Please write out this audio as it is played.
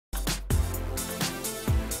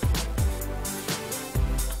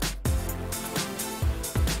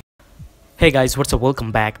Hey guys, what's up?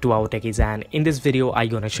 Welcome back to our techies, and in this video I'm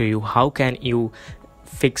gonna show you how can you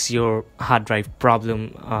fix your hard drive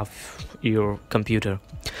problem of your computer.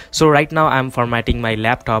 So right now I'm formatting my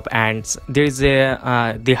laptop and there is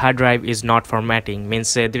a the hard drive is not formatting,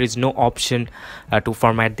 means there is no option to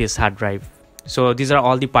format this hard drive. So these are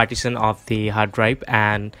all the partition of the hard drive,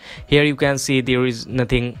 and here you can see there is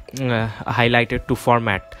nothing highlighted to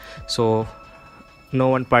format. So no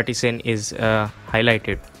one partition is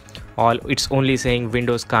highlighted. All it's only saying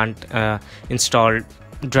Windows can't install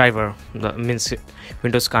driver, means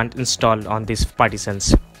Windows can't install on these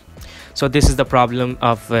partitions. So this is the problem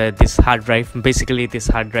of this hard drive. Basically this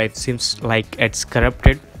hard drive seems like it's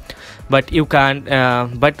corrupted, but you can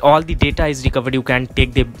but all the data is recovered. You can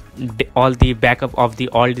take all the backup of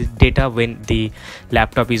all the data when the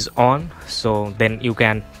laptop is on, so then you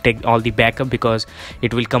can take all the backup because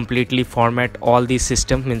it will completely format all the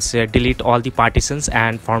system, means delete all the partitions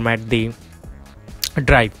and format the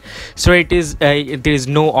drive. So it is there is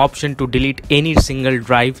no option to delete any single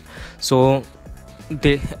drive. So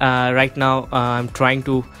right now I'm trying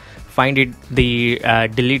to find it the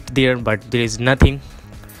delete there, but there is nothing.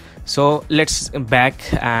 So let's back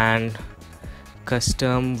and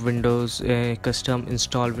custom Windows, custom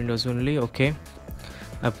install Windows only. Okay,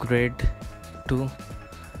 upgrade to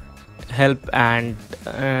help and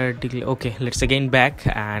okay, let's again back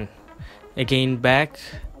and again back.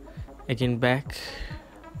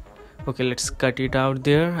 Okay, let's cut it out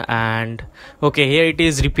there, and okay, here it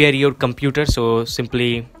is repair your computer. So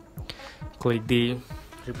simply click the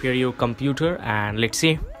repair your computer and let's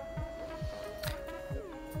see.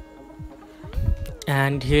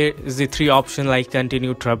 And here is the three options like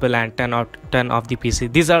continue, trouble and turn off the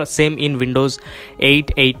PC. These are same in Windows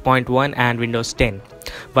 8, 8.1 and Windows 10,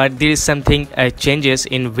 but there is something changes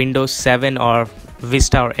in Windows 7 or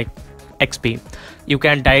Vista or XP. You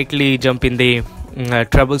can directly jump in the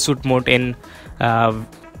troubleshoot mode in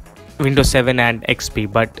Windows 7 and XP,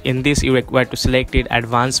 but in this you require to select it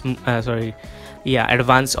advanced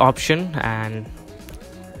advanced option and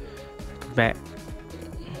back.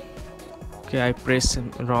 Okay, I press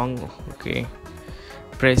wrong. Okay,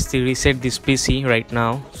 press the reset this PC right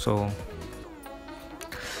now. So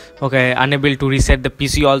okay, unable to reset the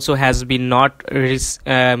PC also has been not means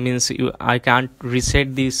I can't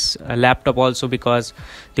reset this laptop also because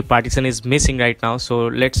the partition is missing right now. So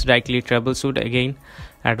let's directly troubleshoot again,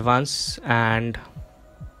 advance, and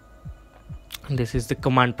this is the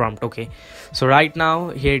command prompt. Okay, so right now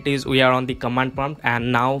here it is, we are on the command prompt, and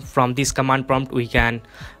now from this command prompt we can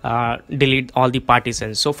delete all the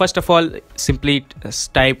partitions. So first of all, simply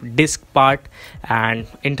type disk part and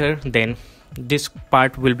enter, then disk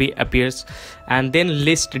part will be appears, and then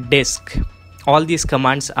list disk. All these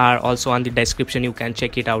commands are also on the description, you can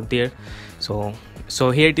check it out there. So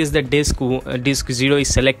here it is, the disk 0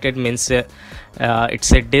 is selected, means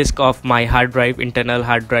it's a disk of my hard drive, internal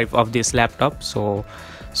hard drive of this laptop. So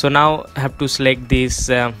now I have to select this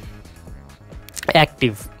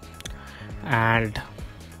active, and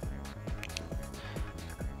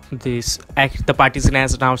the partition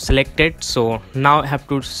has now selected. So now I have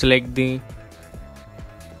to select there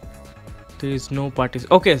is no partition.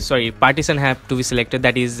 Okay, sorry, partition have to be selected,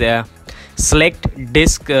 that is select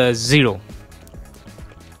disk 0,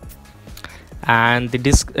 and the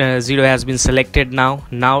disk 0 has been selected.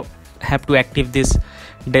 Now have to active this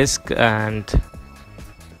disk, and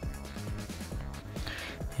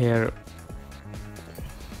here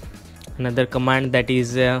another command, that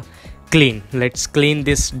is clean. Let's clean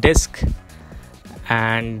this disk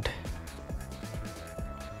and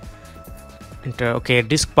enter. Okay,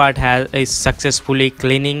 disk part is successfully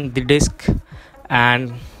cleaning the disk,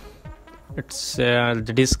 and it's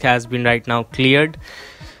the disk has been right now cleared,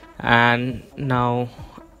 and now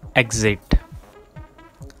exit,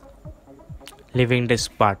 leaving this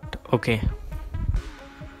part. Okay,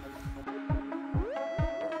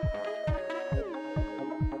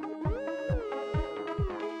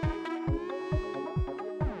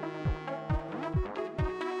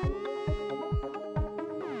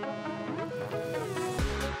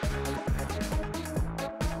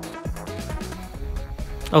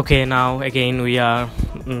 okay, now again we are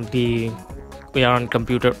on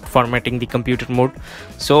computer, formatting the computer mode.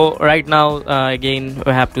 So right now again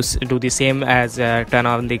we have to do the same as turn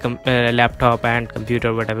on the laptop and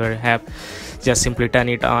computer, whatever have, just simply turn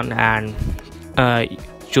it on and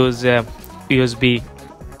choose USB.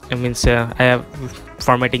 I means I have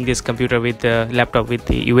formatting this computer with the laptop with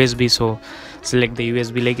the USB, so select the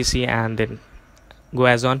USB legacy and then go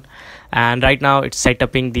as on. And right now it's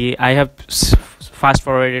setuping the, I have fast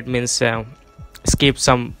forwarded, means skip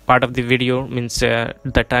some part of the video, means the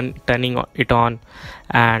turning it on,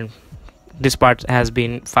 and this part has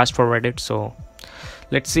been fast forwarded. So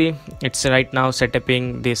let's see, it's right now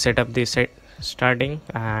setting the starting,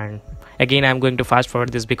 and again I'm going to fast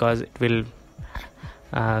forward this because it will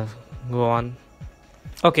go on.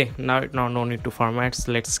 Okay, now no need to format,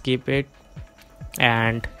 so let's skip it.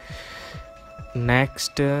 And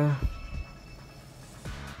next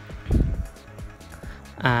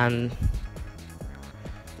and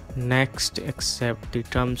next, accept the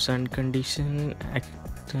terms and condition,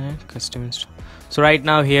 custom install. So right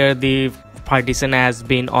now here the partition has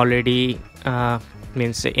been already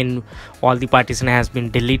means in all the partition has been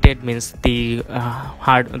deleted, means the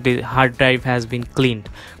hard drive has been cleaned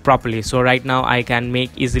properly. So right now I can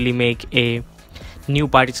easily make a new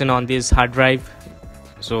partition on this hard drive.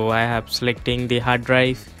 So I have selecting the hard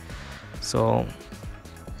drive, so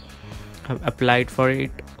I've applied for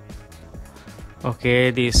it.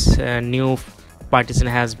 Okay, this new partition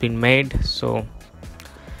has been made. So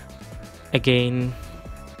again,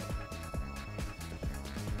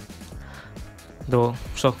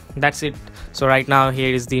 so that's it. So right now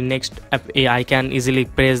here is the next I can easily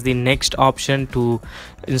press the next option to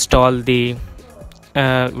install the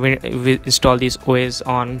install this OS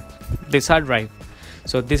on this hard drive.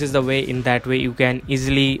 So this is the way, in that way you can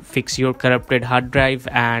easily fix your corrupted hard drive,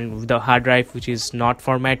 and the hard drive which is not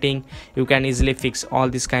formatting, you can easily fix all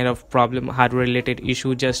this kind of problem, hardware related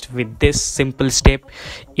issue, just with this simple step.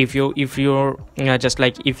 If you're just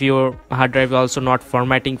like if your hard drive also not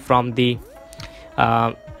formatting from the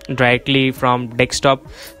directly from desktop,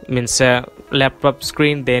 means laptop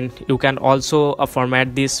screen, then you can also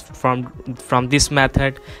format this from this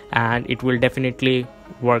method, and it will definitely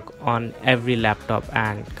work on every laptop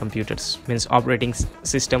and computers, means operating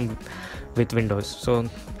system with Windows. So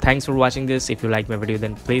thanks for watching this. If you like my video,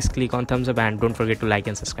 then please click on thumbs up, and don't forget to like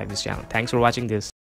and subscribe this channel. Thanks for watching this.